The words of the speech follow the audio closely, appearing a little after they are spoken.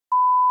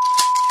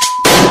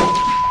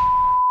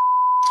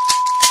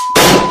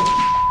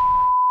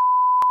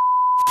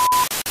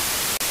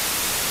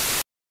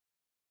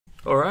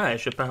Hi,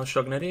 it's your pal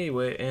Shognetti.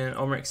 We're in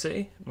Omric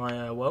City,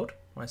 my world,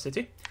 my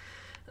city.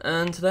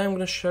 And today I'm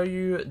going to show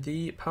you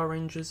the Power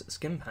Rangers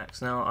skin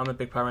packs. Now, I'm a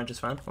big Power Rangers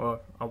fan,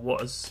 or I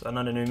was. I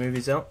know the new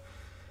movie's out.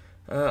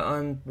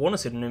 I want to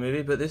see the new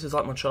movie, but this is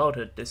like my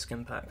childhood, this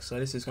skin pack. So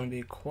this is going to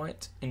be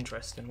quite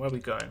interesting. Where are we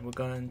going? We're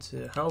going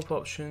to help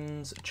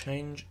options,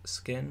 change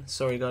skin.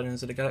 Sorry,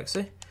 Guardians of the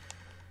Galaxy.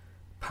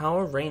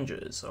 Power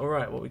Rangers.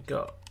 Alright, what we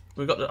got?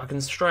 We got the, I can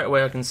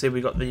see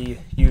we got the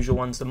usual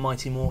ones, the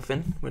Mighty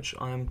Morphin, which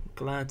I'm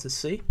glad to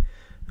see.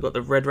 We've got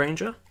the Red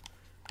Ranger.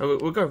 Oh,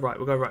 we'll go right.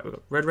 We've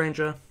got Red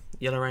Ranger,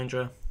 Yellow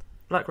Ranger,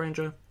 Black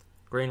Ranger,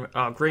 Green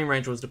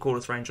Ranger was the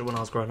coolest Ranger when I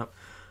was growing up.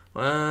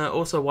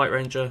 Also White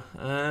Ranger.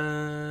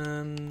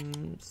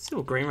 See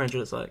what Green Ranger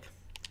looks like.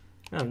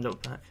 I haven't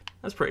looked back.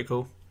 That's pretty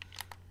cool.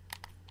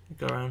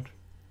 Go around.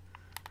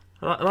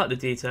 I like the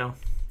detail.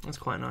 That's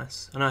quite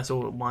nice. I know it's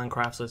all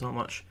Minecraft, so there's not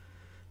much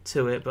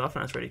to it, but I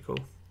think that's really cool.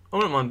 I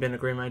wouldn't mind being a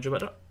Green Ranger,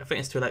 but I think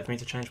it's too late for me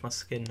to change my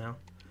skin now.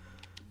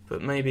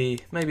 But maybe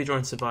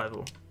join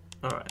Survival.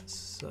 Alright,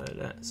 so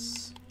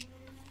let's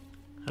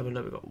have a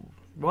look. We've got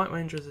White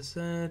Ranger, as I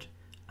said.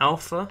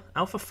 Alpha 5.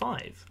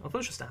 I thought it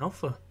was just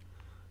Alpha.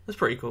 That's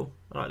pretty cool.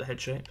 I like the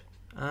head shape.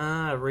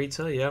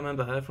 Rita, yeah, I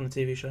remember her from the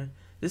TV show.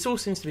 This all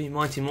seems to be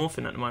Mighty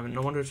Morphin at the moment.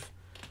 I wonder if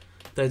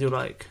they do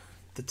like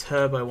the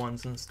turbo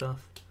ones and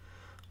stuff.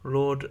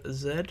 Lord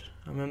Zed,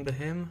 I remember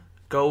him.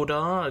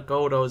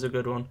 Goldar was a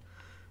good one.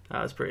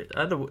 That was pretty.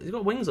 He's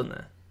got wings on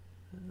there.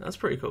 That's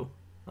pretty cool.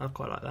 I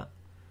quite like that.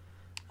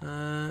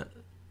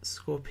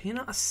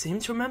 Scorpina. I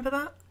seem to remember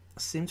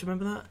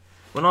that.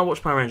 When I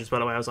watched Power Rangers, by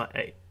the way, I was like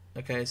 8.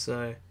 Okay,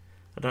 so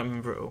I don't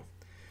remember it all.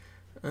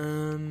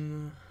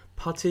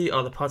 Putty.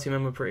 Oh, the Putty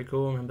men were pretty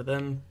cool. I remember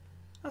them.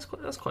 That's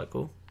quite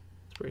cool.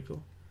 It's pretty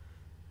cool.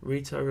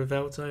 Rito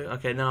Revelto.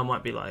 Okay, now I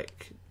might be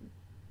like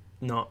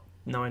not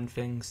knowing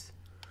things.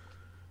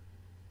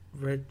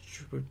 Red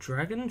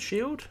Dragon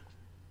Shield?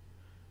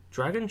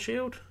 Dragon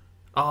Shield?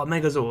 Oh,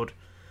 Megazord.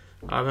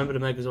 I remember the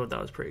Megazord,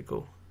 that was pretty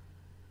cool.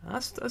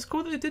 That's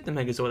cool that they did the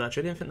Megazord,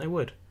 actually. I didn't think they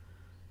would.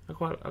 I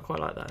quite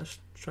like that. Let's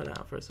try that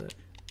out for a sec.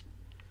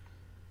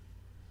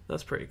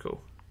 That's pretty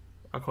cool.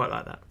 I quite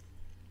like that.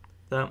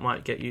 That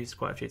might get used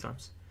quite a few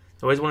times.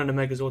 I always wanted a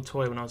Megazord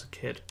toy when I was a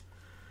kid.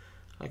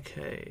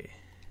 Okay.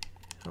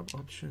 Help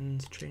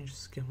options, change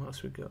skin. What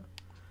else we got?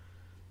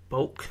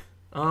 Bulk.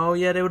 Oh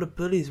yeah, they were the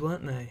bullies,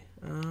 weren't they?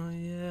 Oh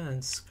yeah,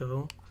 and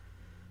Skull.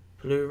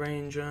 Blue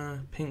Ranger,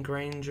 Pink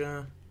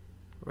Ranger,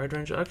 Red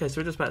Ranger. Okay,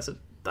 so we're just about to...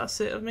 That's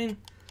it, I mean...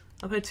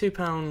 I paid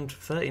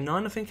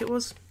 £2.39, I think it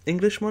was.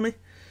 English money.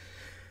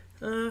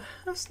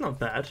 That's not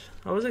bad.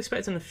 I was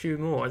expecting a few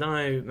more. I don't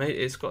know, maybe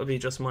it's got to be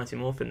just Mighty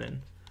Morphin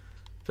then.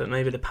 But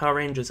maybe the Power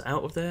Rangers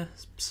out of their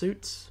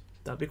suits.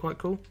 That'd be quite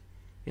cool.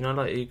 You know,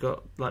 like you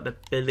got like the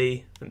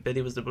Billy. I think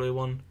Billy was the blue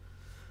one.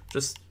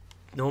 Just...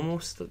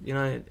 normal, you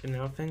know, in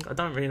the other thing. I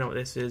don't really know what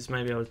this is.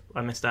 Maybe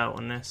I missed out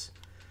on this.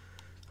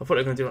 I thought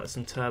they were going to do like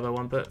some turbo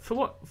one, but for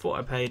what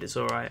I paid, it's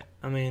alright.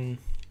 I mean,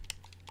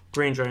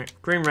 Green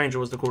Ranger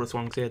was the coolest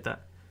one because he had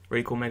that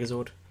really cool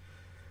Megazord.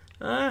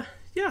 Yeah,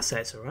 I'd say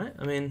it's alright.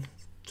 I mean,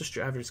 just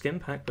your average skin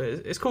pack, but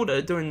it's cool that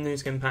they're doing new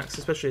skin packs,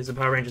 especially as the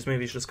Power Rangers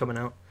movie's just coming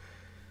out.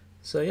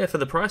 So yeah, for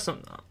the price,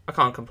 I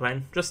can't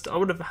complain. I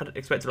would have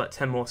expected like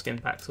 10 more skin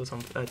packs or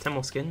something. 10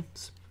 more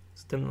skins.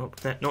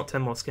 Not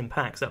 10 more skin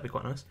packs, that'd be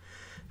quite nice.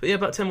 But yeah,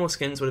 about 10 more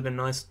skins would have been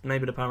nice.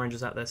 Maybe the Power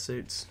Rangers out their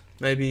suits.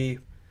 Maybe,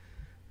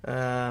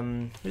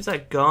 who's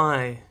that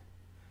guy?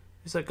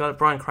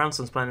 Bryan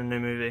Cranston's playing a new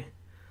movie.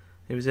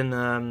 He was in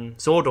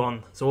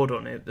Zordon.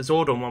 The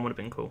Zordon one would have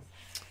been cool.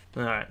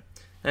 Alright.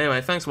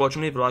 Anyway, thanks for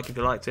watching. Leave a like if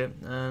you liked it.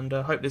 And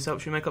I hope this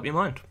helps you make up your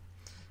mind.